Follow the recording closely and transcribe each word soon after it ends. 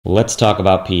Let's talk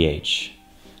about pH.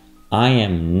 I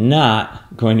am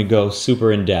not going to go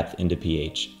super in depth into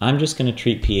pH. I'm just going to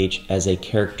treat pH as a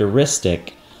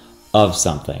characteristic of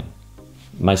something.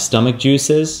 My stomach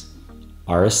juices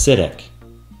are acidic.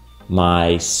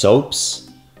 My soaps,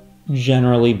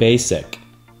 generally basic.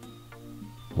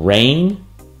 Rain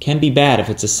can be bad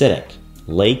if it's acidic.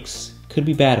 Lakes could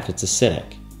be bad if it's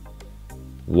acidic.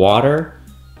 Water,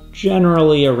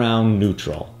 generally around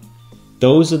neutral.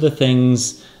 Those are the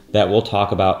things that we'll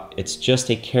talk about. It's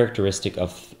just a characteristic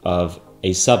of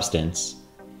a substance,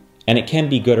 and it can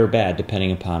be good or bad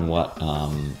depending upon what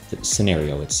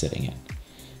scenario it's sitting in.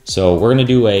 So we're going to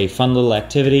do a fun little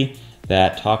activity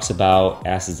that talks about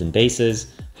acids and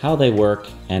bases, how they work,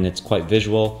 and it's quite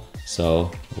visual,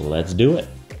 so let's do it.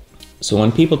 So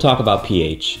when people talk about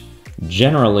pH,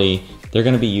 generally they're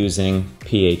going to be using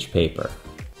pH paper.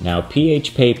 Now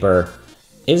pH paper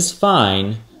is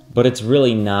fine, but it's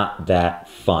really not that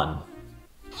fun.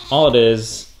 All it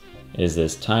is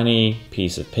this tiny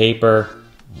piece of paper.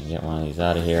 Let me get one of these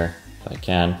out of here if I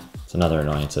can. It's another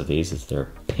annoyance of these, is they're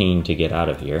a pain to get out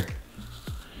of here.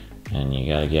 And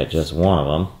you gotta get just one of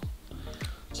them.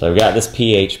 So I've got this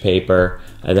pH paper.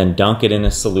 I then dunk it in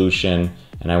a solution,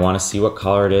 and I wanna see what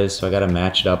color it is, so I gotta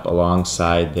match it up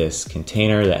alongside this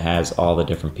container that has all the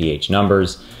different pH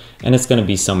numbers, and it's gonna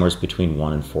be somewhere between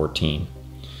 1 and 14.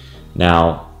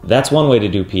 Now, that's one way to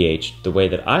do pH. The way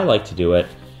that I like to do it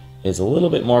is a little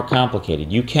bit more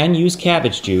complicated. You can use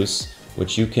cabbage juice,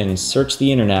 which you can search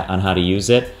the internet on how to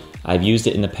use it. I've used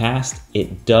it in the past.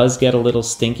 It does get a little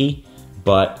stinky,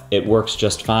 but it works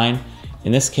just fine.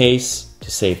 In this case, to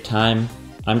save time,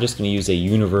 I'm just going to use a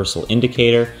universal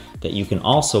indicator that you can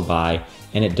also buy,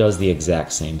 and it does the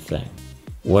exact same thing.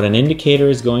 What an indicator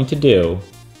is going to do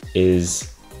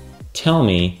is tell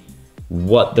me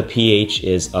what the pH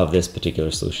is of this particular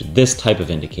solution, this type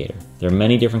of indicator. There are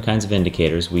many different kinds of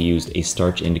indicators. We used a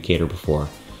starch indicator before.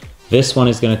 This one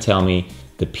is going to tell me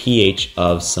the pH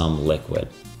of some liquid.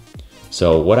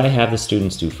 So what I have the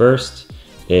students do first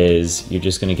is you're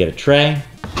just going to get a tray,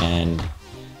 and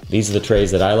these are the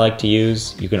trays that I like to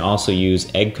use. You can also use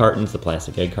egg cartons, the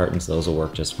plastic egg cartons. Those will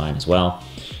work just fine as well.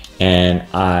 And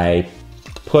I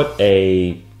put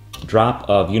a drop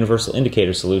of universal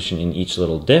indicator solution in each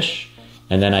little dish,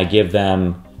 and then I give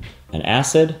them an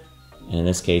acid, and in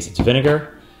this case it's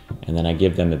vinegar, and then I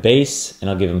give them a base, and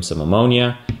I'll give them some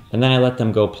ammonia, and then I let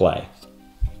them go play.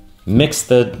 Mix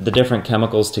the different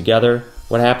chemicals together.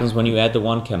 What happens when you add the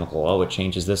one chemical? Oh, it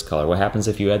changes this color. What happens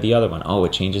if you add the other one? Oh,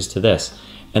 it changes to this.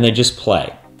 And they just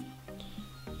play.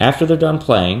 After they're done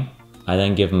playing, I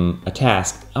then give them a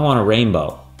task. I want a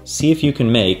rainbow. See if you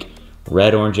can make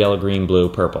red, orange, yellow, green, blue,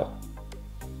 purple.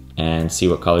 And see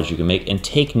what colors you can make, and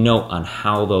take note on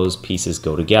how those pieces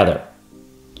go together.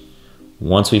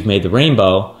 Once we've made the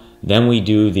rainbow, then we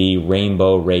do the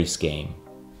rainbow race game.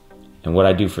 And what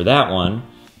I do for that one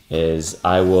is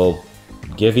I will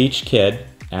give each kid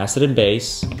acid and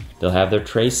base. They'll have their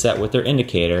tray set with their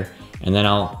indicator, and then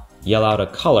I'll yell out a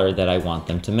color that I want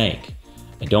them to make.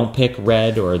 I don't pick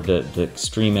red or the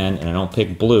extreme end, and I don't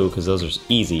pick blue because those are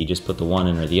easy. You just put the one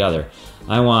in or the other.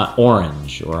 I want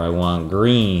orange, or I want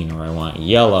green, or I want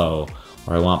yellow,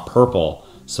 or I want purple.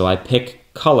 So I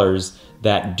pick colors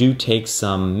that do take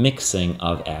some mixing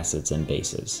of acids and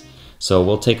bases. So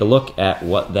we'll take a look at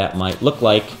what that might look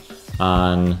like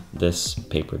on this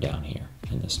paper down here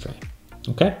in this tray.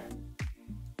 Okay?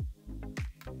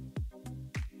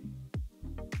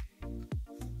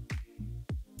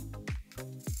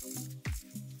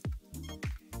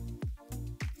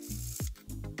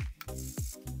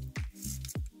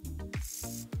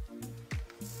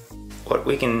 What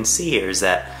we can see here is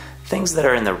that things that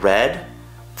are in the red,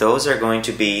 those are going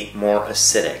to be more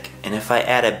acidic. And if I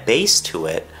add a base to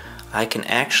it, I can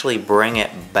actually bring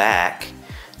it back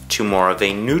to more of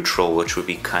a neutral, which would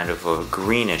be kind of a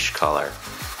greenish color.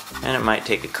 And it might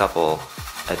take a couple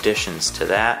additions to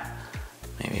that.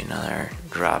 Maybe another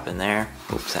drop in there.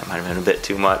 Oops, that might have been a bit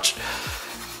too much.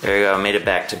 There you go, I made it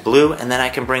back to blue, and then I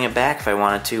can bring it back if I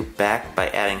wanted to, back by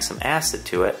adding some acid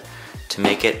to it to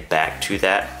make it back to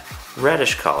that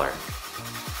reddish color.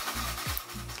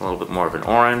 A little bit more of an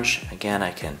orange. Again,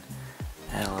 I can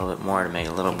add a little bit more to make it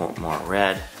a little bit more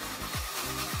red.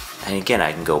 And again,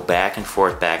 I can go back and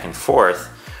forth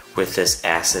with this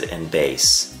acid and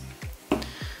base.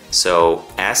 So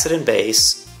acid and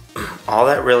base, all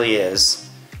that really is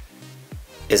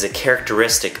a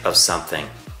characteristic of something.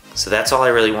 So that's all I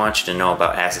really want you to know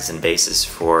about acids and bases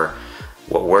for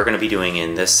what we're going to be doing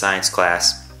in this science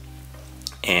class.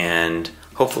 And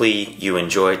hopefully you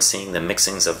enjoyed seeing the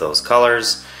mixings of those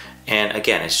colors. And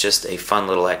again, it's just a fun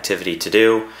little activity to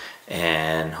do.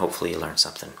 and hopefully you learned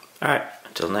something. All right,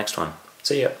 until the next one.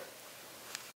 See ya.